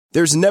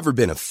There's never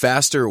been a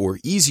faster or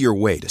easier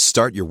way to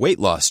start your weight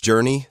loss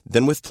journey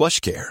than with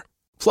PlushCare.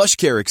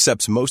 PlushCare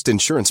accepts most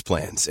insurance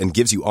plans and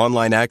gives you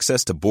online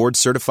access to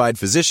board-certified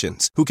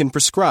physicians who can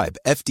prescribe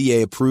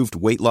FDA-approved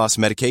weight loss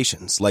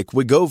medications like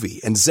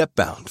Wegovy and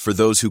Zepbound for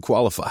those who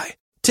qualify.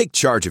 Take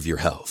charge of your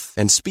health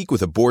and speak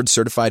with a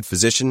board-certified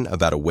physician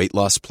about a weight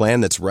loss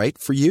plan that's right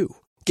for you.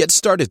 Get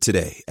started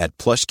today at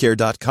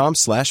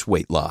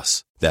plushcare.com/weight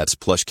loss. That's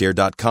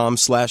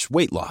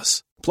plushcare.com/weight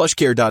loss.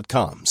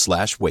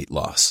 plushcare.com/weight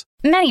loss.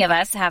 Many of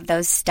us have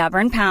those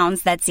stubborn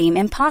pounds that seem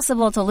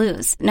impossible to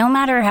lose, no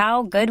matter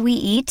how good we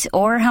eat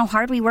or how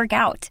hard we work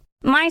out.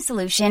 My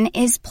solution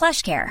is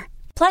PlushCare.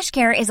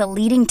 PlushCare is a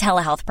leading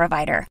telehealth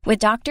provider with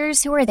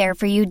doctors who are there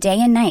for you day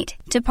and night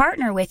to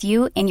partner with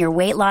you in your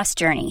weight loss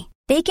journey.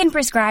 They can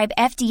prescribe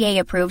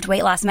FDA-approved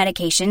weight loss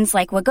medications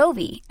like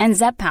Wegovy and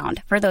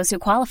Zepbound for those who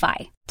qualify.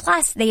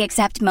 Plus, they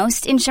accept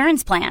most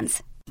insurance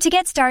plans. To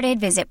get started,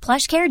 visit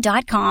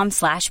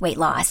plushcare.com/weight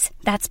loss.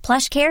 That's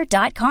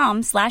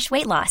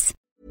plushcare.com/weight loss.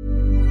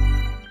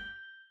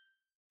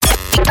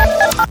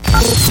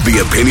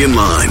 The Opinion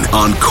Line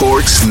on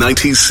Cork's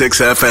 96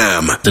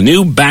 FM. The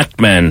new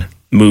Batman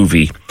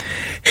movie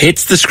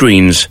hits the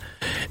screens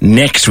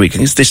next week. I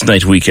think it's this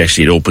night week,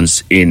 actually. It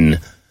opens in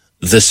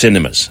the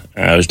cinemas.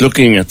 I was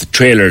looking at the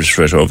trailers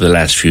for it over the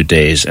last few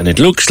days, and it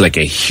looks like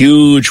a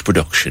huge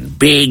production.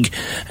 Big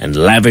and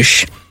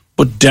lavish,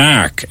 but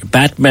dark.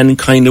 Batman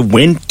kind of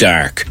went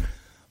dark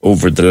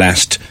over the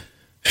last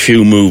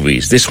few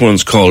movies. This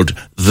one's called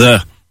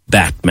The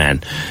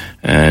Batman,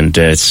 and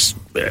it's,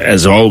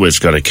 as always,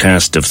 got a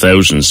cast of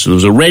thousands. So there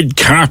was a red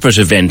carpet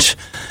event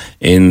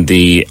in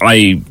the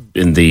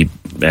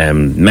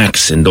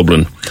Max in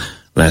Dublin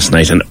last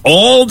night, and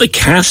all the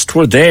cast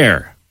were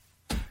there.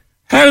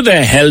 How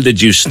the hell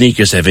did you sneak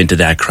yourself into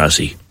that,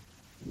 Crossy?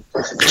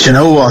 Do you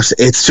know what?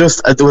 It's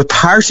just,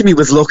 part of me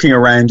was looking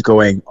around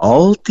going,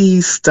 all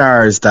these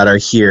stars that are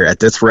here at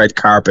this red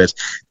carpet,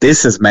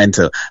 this is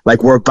mental.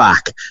 Like, we're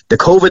back. The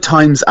COVID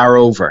times are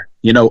over.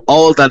 You know,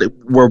 all that,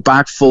 we're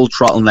back full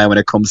throttle now when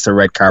it comes to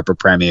red carpet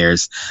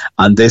premieres.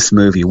 And this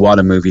movie, what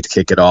a movie to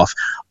kick it off.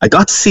 I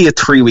got to see it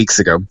 3 weeks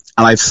ago,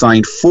 and I've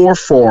signed 4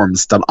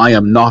 forms that I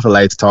am not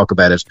allowed to talk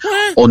about it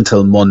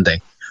until Monday.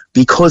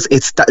 Because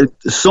it's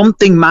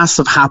something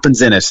massive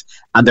happens in it,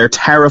 and they're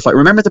terrified.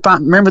 Remember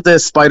the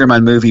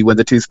Spider-Man movie when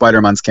the 2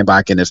 Spider-Mans came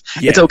back in it?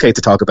 Yeah. It's okay to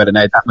talk about it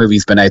now. That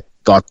movie's been out,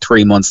 got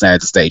 3 months now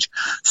at the stage.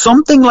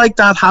 Something like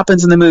that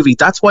happens in the movie.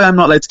 That's why I'm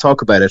not allowed to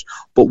talk about it.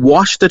 But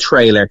watch the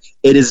trailer.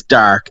 It is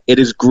dark. It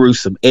is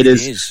gruesome. It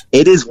is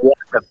what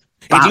a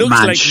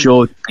Batman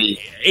should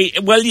be.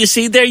 Well, you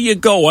see, there you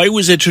go. I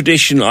was a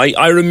tradition.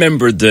 I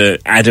remember the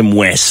Adam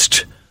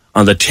West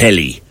on the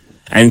telly.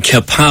 And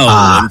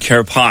Kapow and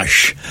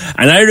Kerposh.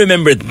 And I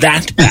remember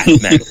that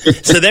Batman.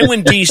 So then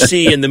when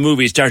DC and the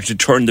movie started to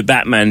turn the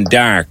Batman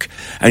dark,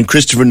 and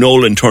Christopher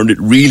Nolan turned it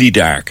really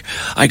dark,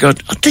 I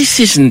got, this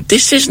isn't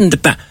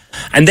the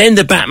And then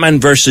the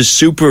Batman versus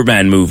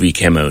Superman movie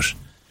came out,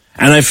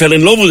 and I fell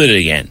in love with it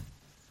again.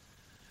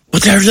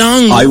 But they're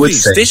long movies. I would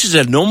say. This is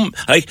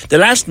the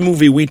last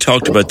movie we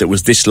talked about that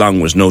was this long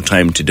was No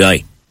Time to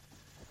Die.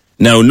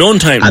 Now,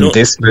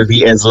 this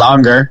movie is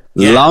longer.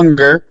 Yeah.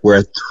 Longer.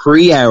 We're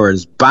 3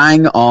 hours.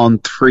 Bang on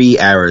 3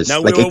 hours.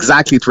 Now,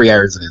 exactly 3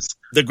 hours it is.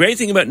 The great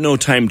thing about No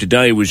Time to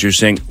Die was you're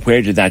saying,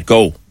 where did that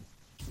go?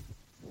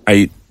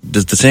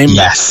 Does the same...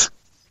 Yes.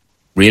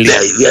 Really?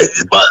 Yeah,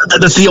 well,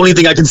 that's the only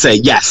thing I can say.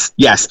 Yes.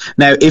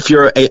 Now, if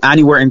you're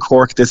anywhere in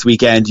Cork this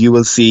weekend, you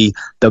will see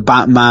the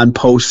Batman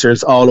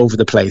posters all over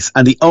the place.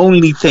 And the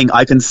only thing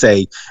I can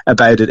say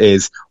about it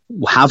is,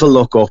 have a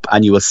look up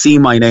and you will see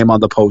my name on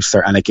the poster,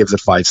 and it gives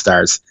it 5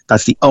 stars.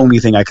 That's the only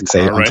thing I can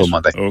say until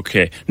Monday.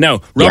 Okay.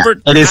 Now,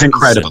 Robert it is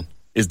incredible.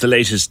 Is the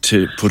latest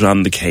to put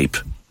on the cape.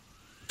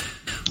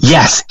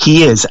 Yes,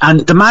 he is. And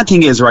the mad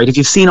thing is, right, if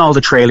you've seen all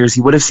the trailers,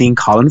 you would have seen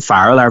Colin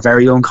Farrell, our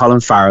very own Colin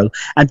Farrell,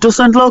 and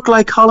doesn't look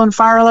like Colin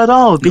Farrell at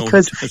all,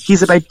 because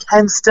he's about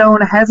 10 stone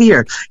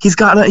heavier. He's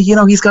got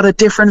a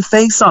different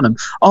face on him.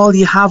 All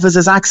you have is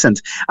his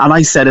accent. And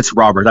I said it's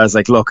Robert. I was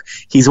like, look,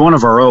 he's one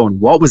of our own.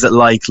 What was it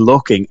like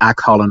looking at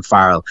Colin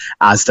Farrell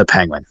as the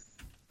Penguin?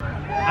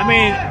 I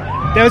mean,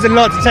 there was a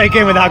lot to take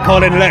in with how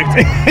Colin looked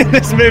in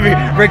this movie,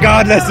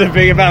 regardless of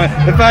being a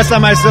Batman. The first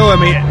time I saw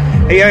him,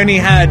 he only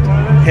had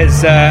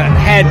his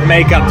head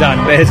makeup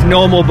done, but his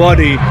normal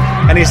body,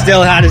 and he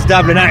still had his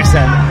Dublin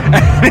accent.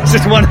 It's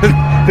just one of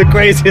the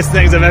craziest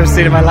things I've ever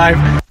seen in my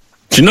life.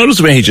 Do you notice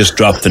the way he just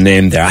dropped the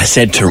name there? I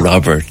said to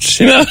Robert,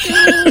 you know,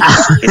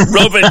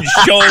 rubbing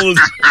shoulders.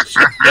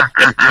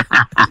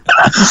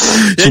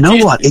 Do you know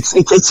what? It's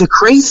the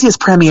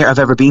craziest premiere I've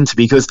ever been to,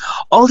 because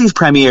all these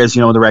premieres,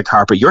 you know, on the red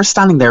carpet, you're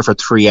standing there for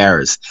 3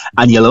 hours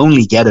and you'll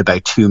only get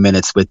about 2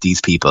 minutes with these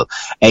people.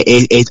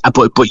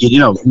 But you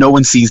know, no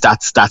one sees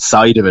that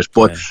side of it.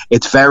 But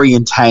it's very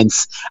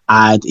intense,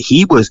 and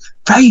he was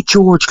very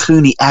George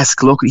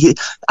Clooney-esque look.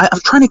 I'm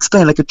trying to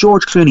explain, like a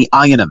George Clooney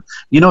eyeing him.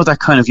 You know, that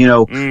kind of,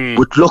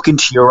 would look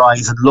into your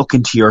eyes and look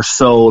into your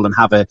soul and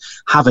have a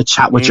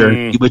chat with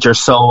your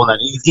soul. And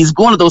he's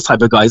one of those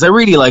type of guys. I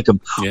really like him.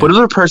 Yeah. But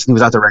another person who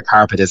was at the red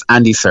carpet is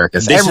Andy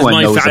Serkis.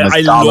 Everyone knows him as I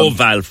love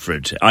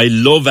Alfred. I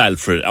love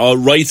Alfred. All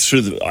right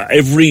through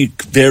every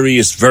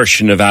various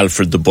version of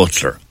Alfred the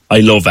Butler. I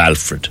love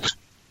Alfred.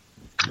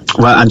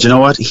 Well, and you know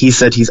what? He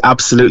said he's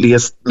absolutely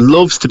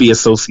loves to be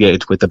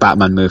associated with the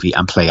Batman movie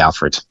and play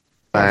Alfred.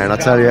 And I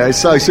tell you, it's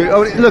so sweet.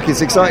 Oh, look,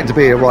 it's exciting to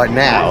be here right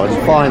now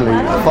and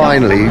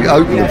finally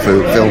open the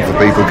film for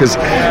people, because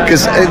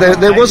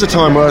there was a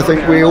time where I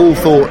think we all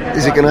thought,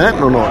 is it going to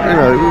happen or not?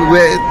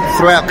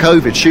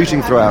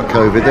 Shooting throughout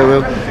COVID,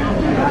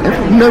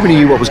 nobody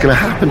knew what was going to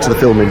happen to the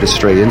film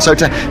industry, and so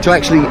to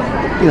actually,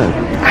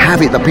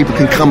 have it that people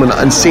can come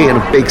and see it in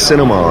a big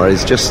cinema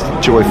is just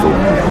joyful.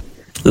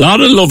 A lot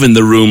of love in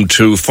the room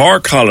too for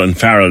Colin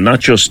Farrell,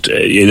 not just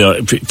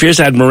fierce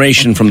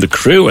admiration from the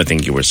crew, I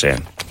think you were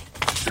saying.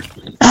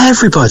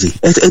 Everybody.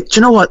 Do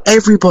you know what?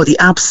 Everybody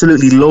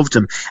absolutely loved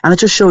him. And it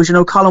just shows,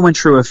 Colin went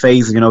through a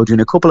phase of, doing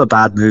a couple of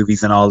bad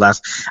movies and all that.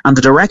 And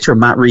the director,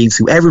 Matt Reeves,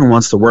 who everyone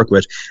wants to work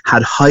with,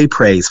 had high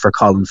praise for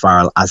Colin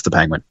Farrell as the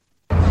Penguin.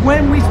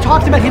 When we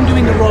talked about him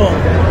doing the role,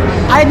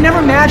 I had never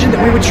imagined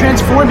that we would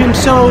transform him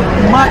so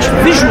much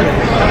visually.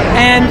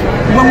 And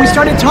when we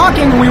started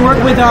talking, and we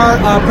worked with our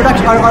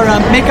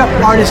makeup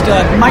artist,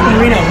 Mike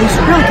Marino, who's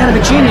really kind of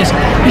a genius,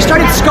 he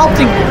started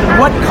sculpting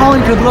what Colin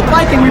could look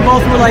like, and we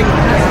both were like,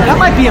 that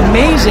might be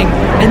amazing.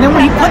 And then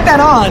when he put that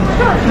on,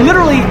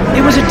 literally,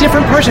 it was a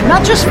different person.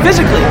 Not just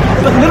physically,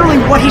 but literally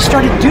what he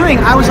started doing,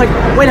 I was like,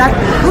 wait,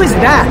 who is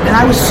that? And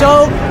I was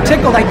so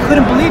tickled, I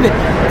couldn't believe it.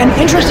 And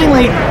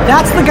interestingly,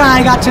 that's the guy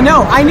I got to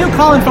know. I knew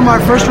Colin from our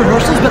first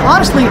rehearsals, but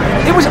honestly,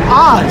 it was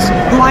Oz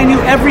who I knew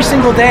every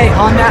single day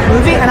on that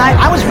movie, and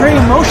I was very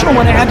emotional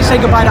when I had to say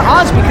goodbye to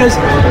Oz, because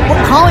what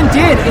Colin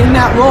did in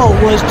that role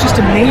was just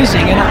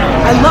amazing, and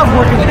I love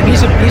working with him.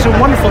 He's a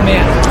wonderful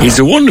man. He's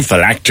a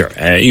wonderful actor.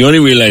 You only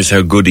realise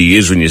how good he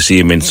is when you see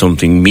him in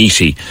something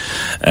meaty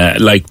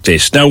like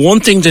this. Now,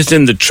 one thing that's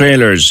in the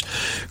trailers,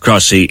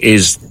 Crossy,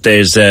 is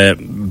there's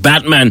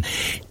Batman.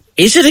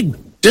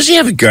 Does he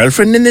have a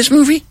girlfriend in this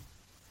movie?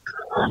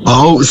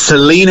 Oh,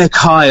 Selena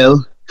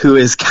Kyle, who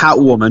is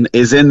Catwoman,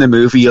 is in the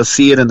movie. You'll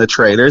see it in the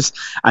trailers.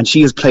 And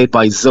she is played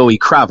by Zoe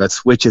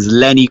Kravitz, which is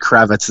Lenny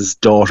Kravitz's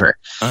daughter.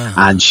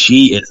 And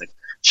she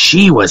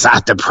was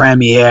at the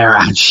premiere,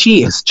 and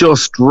she is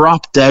just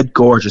drop dead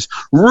gorgeous.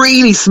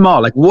 Really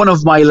small, like one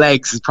of my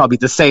legs is probably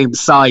the same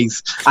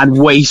size and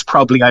weight,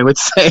 probably, I would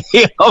say.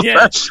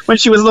 Yeah. When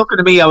she was looking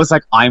at me, I was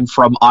like, I'm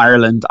from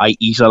Ireland, I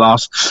eat a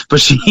lot.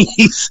 But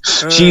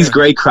she's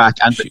great crack,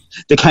 and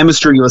the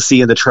chemistry you'll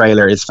see in the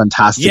trailer is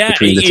fantastic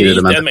between the two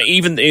of them.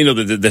 Even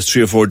there's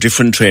 3 or 4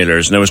 different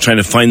trailers, and I was trying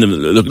to find them,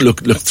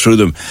 look through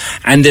them,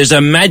 and there's a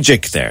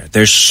magic there.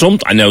 There's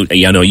something. I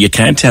know, you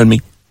can't tell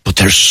me, but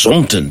there's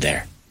something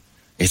there.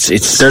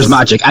 There's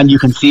magic, and you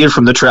can see it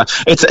from the trailer.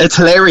 It's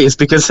hilarious,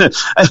 because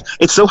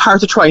it's so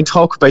hard to try and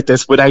talk about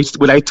this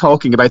without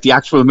talking about the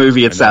actual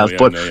movie itself.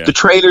 The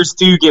trailers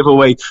do give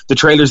away. The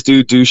trailers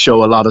do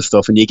show a lot of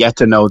stuff, and you get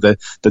to know the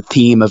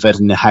theme of it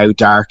and how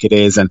dark it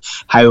is, and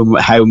how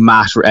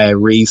Matt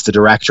Reeves, the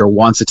director,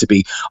 wants it to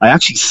be. I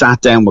actually sat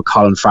down with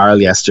Colin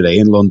Farrell yesterday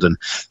in London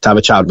to have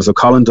a chat. So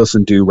Colin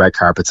doesn't do red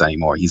carpets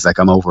anymore. He's like,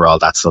 I'm over all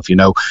that stuff.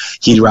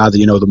 He'd rather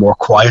the more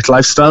quiet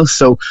lifestyle.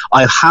 So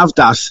I'll have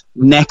that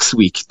next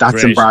week.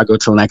 That's embargo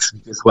till next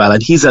week as well.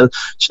 And do you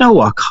know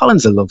what?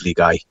 Colin's a lovely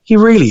guy. He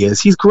really is.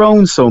 He's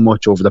grown so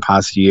much over the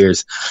past few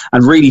years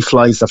and really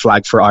flies the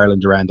flag for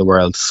Ireland around the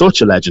world.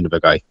 Such a legend of a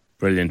guy.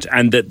 Brilliant.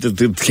 And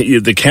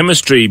the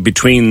chemistry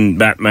between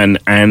Batman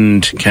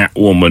and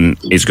Catwoman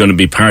is going to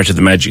be part of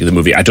the magic of the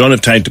movie. I don't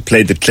have time to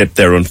play the clip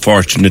there,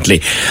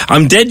 unfortunately.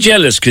 I'm dead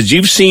jealous because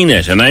you've seen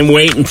it and I'm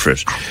waiting for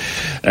it.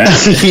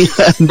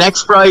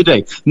 Next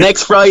Friday.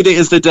 Next Friday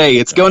is the day.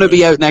 It's going to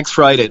be out next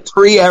Friday.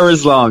 3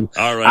 hours long.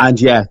 All right.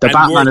 And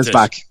Batman is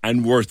back.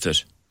 And worth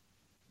it.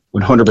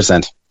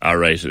 100%. All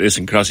right.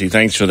 Listen, Crossy,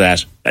 thanks for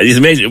that. It's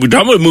amazing. We're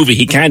talking about a movie.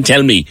 He can't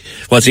tell me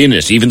what's in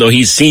it, even though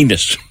he's seen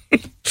it.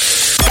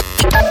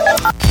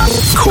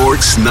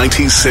 Cork's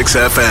 96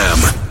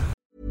 FM.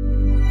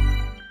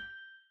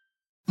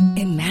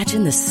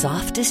 Imagine the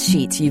softest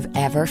sheets you've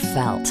ever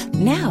felt.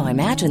 Now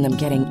imagine them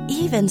getting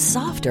even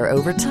softer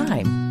over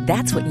time.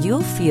 That's what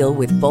you'll feel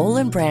with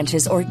Boll &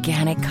 Branch's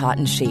organic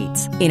cotton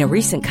sheets. In a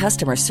recent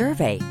customer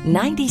survey,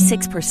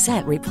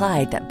 96%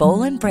 replied that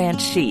Boll &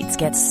 Branch sheets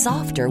get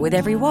softer with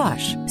every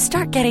wash.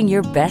 Start getting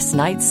your best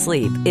night's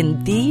sleep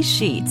in these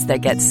sheets that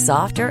get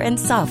softer and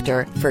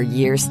softer for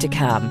years to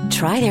come.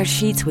 Try their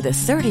sheets with a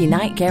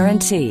 30-night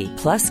guarantee.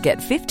 Plus, get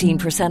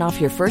 15%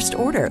 off your first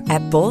order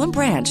at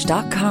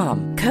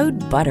bollandbranch.com.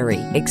 Code BUTTERY.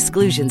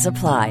 Exclusions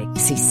apply.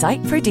 See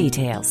site for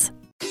details.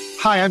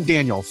 Hi, I'm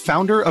Daniel,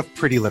 founder of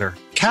Pretty Litter.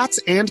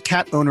 Cats and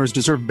cat owners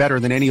deserve better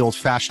than any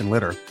old-fashioned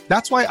litter.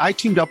 That's why I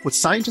teamed up with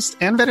scientists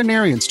and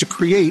veterinarians to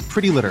create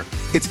Pretty Litter.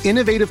 Its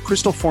innovative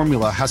crystal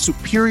formula has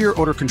superior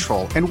odor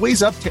control and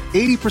weighs up to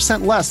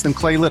 80% less than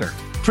clay litter.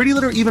 Pretty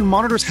Litter even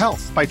monitors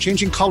health by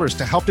changing colors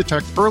to help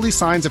detect early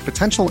signs of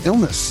potential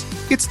illness.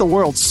 It's the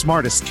world's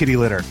smartest kitty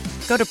litter.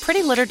 Go to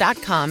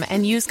prettylitter.com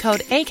and use code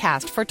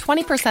ACAST for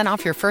 20%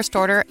 off your first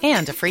order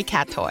and a free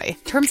cat toy.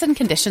 Terms and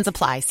conditions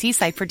apply. See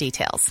site for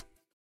details.